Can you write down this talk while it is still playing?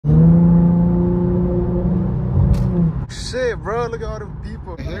shit, bro. Look at all them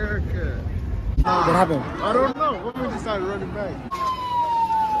people. Haircut. What happened? I don't know. What we just started running back?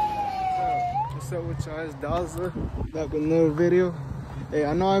 What's up with y'all? It's Daza. Back with another video. Hey,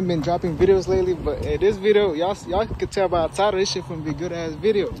 I know I've been dropping videos lately, but hey, this video, y'all can tell by the title, this shit finna be a good ass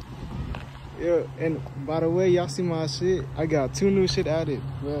video. Yeah, and by the way, y'all see my shit. I got 2 new shit added.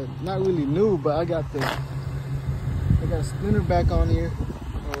 Well, not really new, but I got splinter back on here.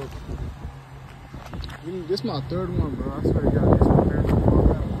 This is my 3rd one, bro. I swear to God,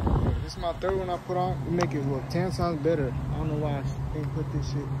 this is my 3rd one I put on. It make it look 10 times better. I don't know why I didn't put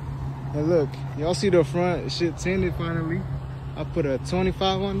this shit. And look, y'all see the front shit tinted finally. I put a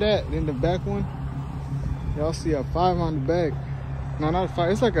 25 on that. Then the back one, y'all see a 5 on the back. No, not a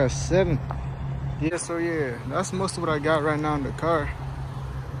 5. It's like a 7. Yeah, so yeah, that's most of what I got right now in the car.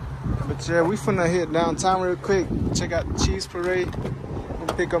 But yeah, we finna hit downtown real quick. Check out the cheese parade.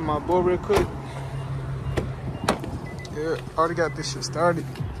 And pick up my boy real quick. Yeah, already got this shit started.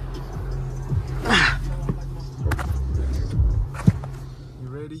 You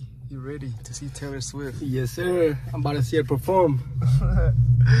ready? You ready to see Taylor Swift? Yes, sir. I'm about to see her perform.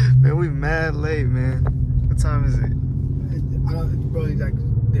 Man, we mad late, man. What time is it? I don't. It's probably like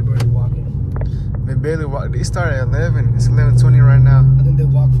they're barely walking. They barely walk. They started at 11. It's 11:20 right now. I think they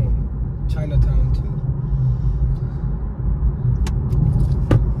walk from Chinatown too.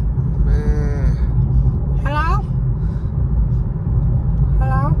 Man. Hello?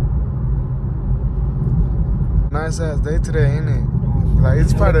 Hello? Nice ass day today, ain't it? Like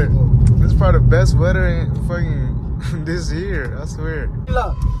it's probably the best weather in fucking this year. I swear.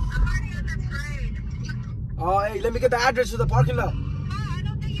 Look. Oh, hey, let me get the address to the parking lot. I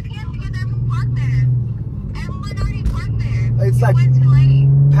don't think you can because everyone parked there. Everyone already parked there. It's like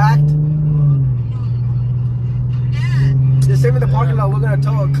packed. Yeah. Just save me the parking lot. We're gonna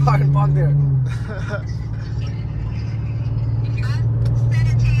tow a car and park there. I'll send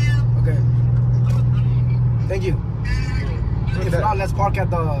it to you. Okay. Thank you. If not, let's park at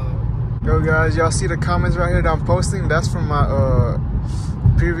the... Yo guys, y'all see the comments right here that I'm posting? That's from my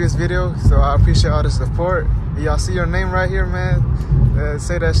previous video, so I appreciate all the support. Y'all see your name right here, man.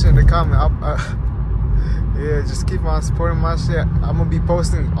 Say that shit in the comment. Yeah, just keep on supporting my shit. I'm gonna be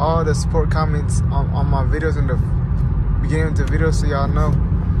posting all the support comments on my videos in the beginning of the video, so y'all know.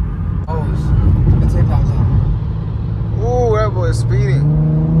 Oh, let's say downtown. Ooh, that boy is speeding.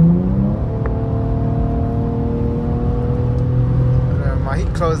 He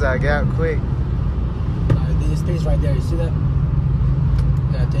closed that gap quick. It stays right there. You see that?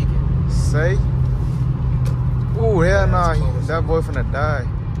 You gotta take it. Say? Ooh, hell nah. That boy finna die.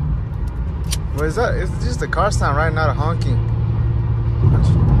 What is that? It's just the car sound right now, the honking.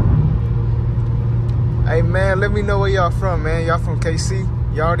 Hey man, let me know where y'all from, man. Y'all from KC?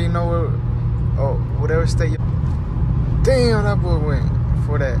 Y'all already know where, oh, whatever state. Damn, that boy went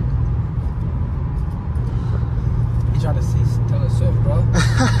for that. Trying to see Taylor Swift, bro.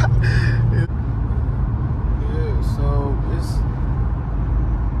 Yeah, so it's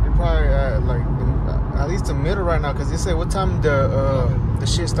probably at like at least the middle right now, cause they said what time the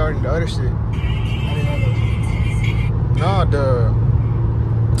shit starting, the other shit. No, the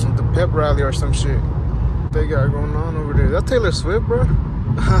pep rally or some shit they got going on over there. That's Taylor Swift, bro.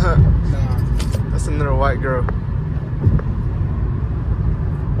 Nah. That's another white girl.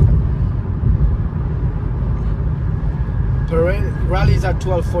 Parade rally's at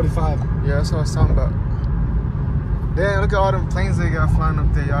 12:45. Yeah, that's what I was talking about. Damn, look at all them planes they got flying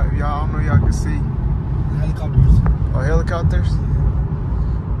up there. Y'all, I don't know y'all can see. Helicopters. Oh, helicopters?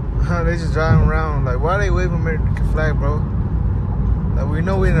 They just driving around. Like, why are they waving American flag, bro? Like, we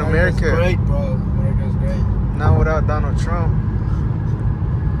know we're in America. America's great, bro. America's great. Not without Donald Trump.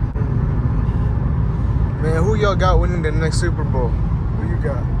 Man, who y'all got winning the next Super Bowl? Who you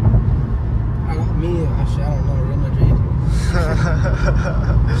got? I got me. Actually, I don't know. Real Madrid.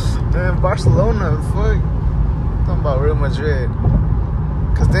 Man, Barcelona, fuck. Talking about Real Madrid.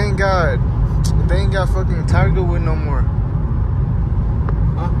 Cause they ain't got fucking Tiger Woods no more.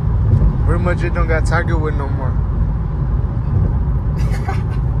 Huh? Real Madrid don't got Tiger Woods no more.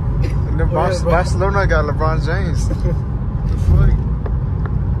 And then Barcelona got LeBron James. The fuck?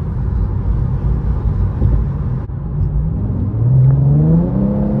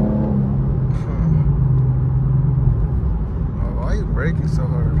 Braking so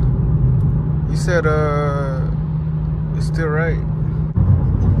hard. You said it's still right.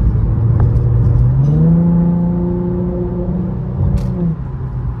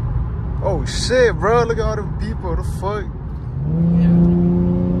 Oh shit, bro, look at all them people. The fuck? Yeah.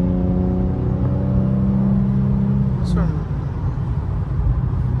 What's from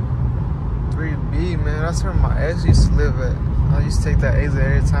 3B, man. That's where my ex used to live at. I used to take that exit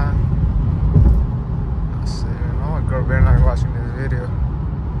every time. I said, oh my girl better not watching this video.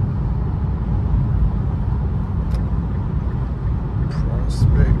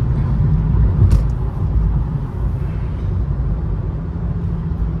 Prospect.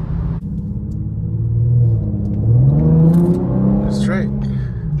 Straight.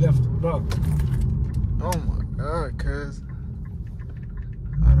 Left, bro. Oh my god, cuz.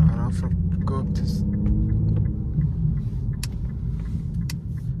 Hold on, I'm finna go up this.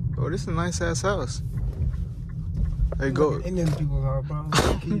 Oh, this is a nice ass house. Hey, go. Like Indian people are, bro.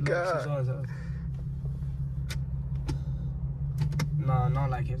 God. Nah, not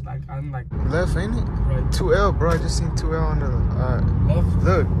like it's like I'm like Left, ain't it? right. 2L, bro. I just seen 2L on the. Left.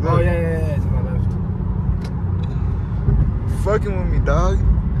 Look. Oh yeah, it's my left. Fucking with me, dog.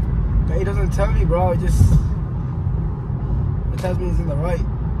 He doesn't tell me, bro. It tells me it's in the right.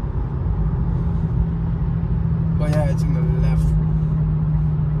 But yeah, it's in the left.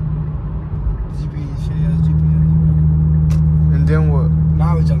 GPS, GPS. And then what?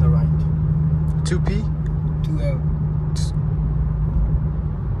 Now it's on the right. 2P? 2L.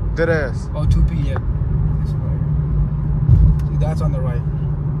 Dead ass. Oh, 2P, yeah. That's right. See, that's on the right.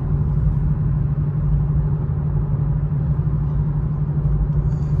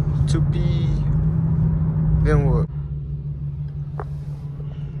 To be, then what?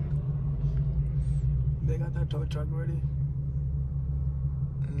 They got that tow truck ready.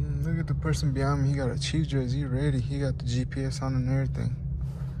 Look at the person behind me. He got a Chiefs jersey. He ready. He got the GPS on and everything.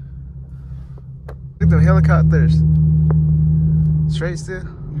 Look at them helicopters. Straight still.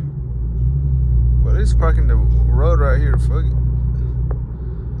 Well, they're just parking the road right here. Fuck it.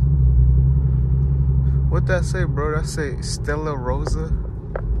 What that say, bro? That say Stella Rosa.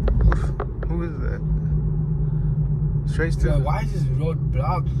 Who is that? Straight still. Yeah, why is this road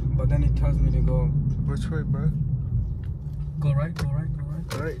blocked? But then it tells me to go. Which way, bro? Go right, go right, go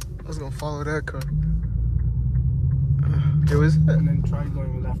right. Alright, I was gonna follow that car. It was it? And then try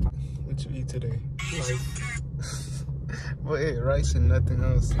going left. What you eat today? Right. Well, ate rice and nothing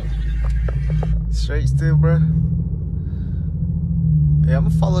else. Straight still, bro. Yeah, I'm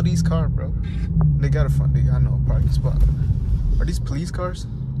gonna follow these cars, bro. They got a fun. They got no parking spot. Are these police cars?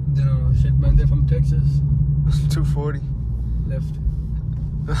 No, shit, man. They're from Texas. 240. Left.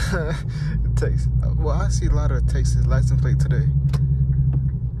 Texas. Well, I see a lot of Texas license plate today.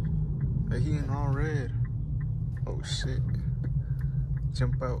 Hey, he in all red. Oh shit.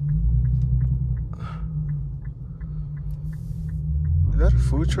 Jump out. Is that a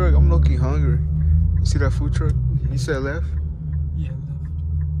food truck? I'm low-key hungry. You see that food truck? You said left? Yeah,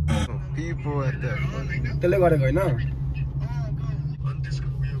 left. Oh, people at that. They look what they're going now.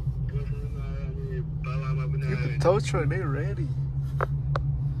 Get the tow truck, they ready.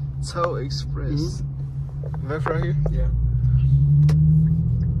 Tow Express. Left right here? Yeah.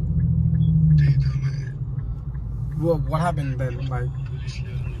 Well, what happened then? Like,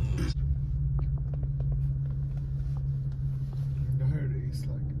 I heard it's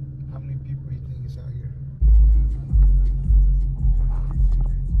like, how many people you think is out here?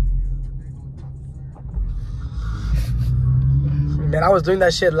 man, I was doing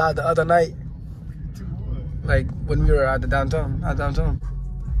that shit a lot the other night. Like when we were at the downtown.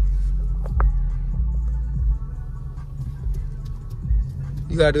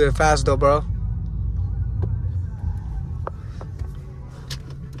 You gotta do it fast though, bro.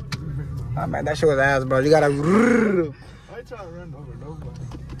 Ah, man, that shit was ass, bro. You gotta. I try to run over nobody.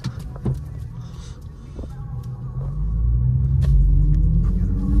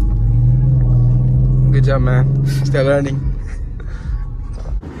 Good job, man. Still learning.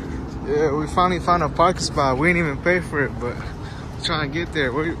 Yeah, we finally found a parking spot. We didn't even pay for it, but we're trying to get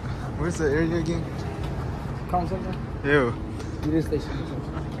there. Where's the area again? Come center. Yo. This station.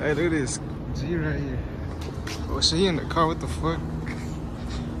 Hey, look at this G right here. Oh, shit, he in the car. What the fuck?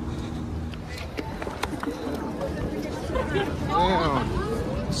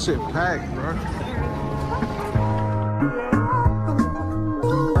 Damn. Shit packed, bro.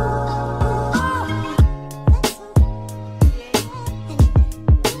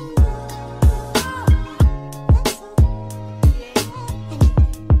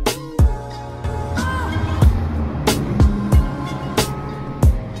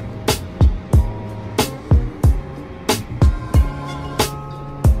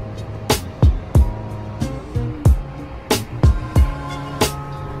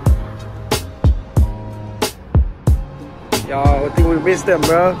 Yo, I think we missed them,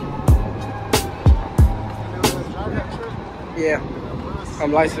 bro. Yeah,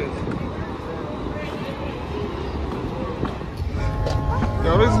 I'm licensed.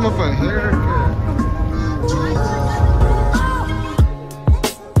 Yo, this motherfucking haircut.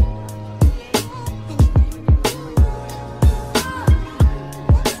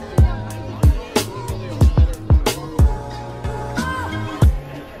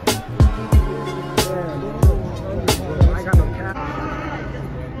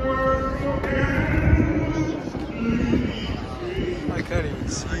 I can't even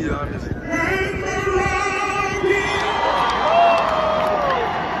see it, honestly.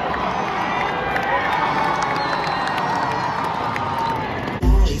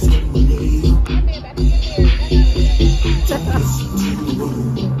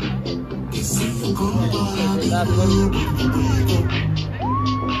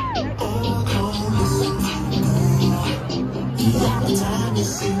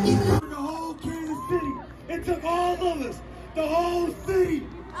 The whole Kansas City. It took all of us. The whole city.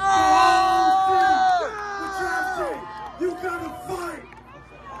 The whole city. But Travis, you gotta fight.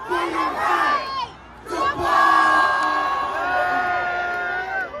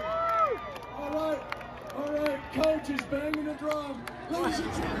 All right. Coach is banging the drum. He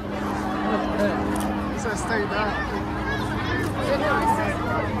said stay down.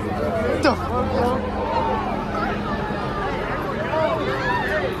 What the fuck, bro?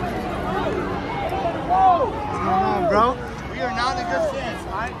 What's going on, bro? We are not in good stance,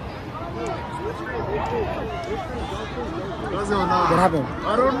 alright? What's going on? What happened?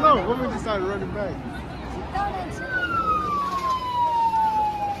 I don't know. When we just started running back.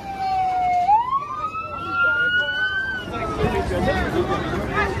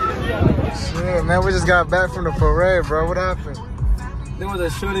 Shit, man, we just got back from the parade, bro. What happened? There was a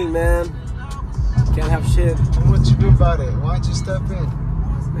shooting, man. Can't have shit. What you do about it? Why don't you step in?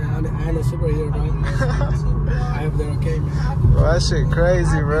 Man, I ain't a superhero, bro. I hope they're okay, man. Bro, that shit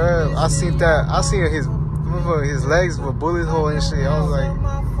crazy, bro. I seen his legs with bullet hole and shit. I was like,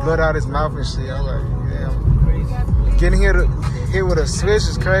 blood out his mouth and shit. I was like, damn. Getting hit with a switch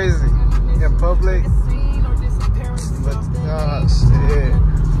is crazy in public. But, shit.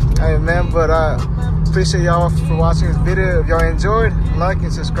 Hey, man, but I appreciate y'all for watching this video. If y'all enjoyed, like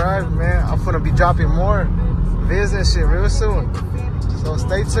and subscribe, man. I'm gonna be dropping more vids and shit real soon. So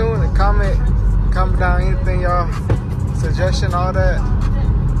stay tuned and comment down anything y'all, suggestion, all that.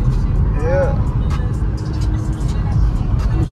 Yeah.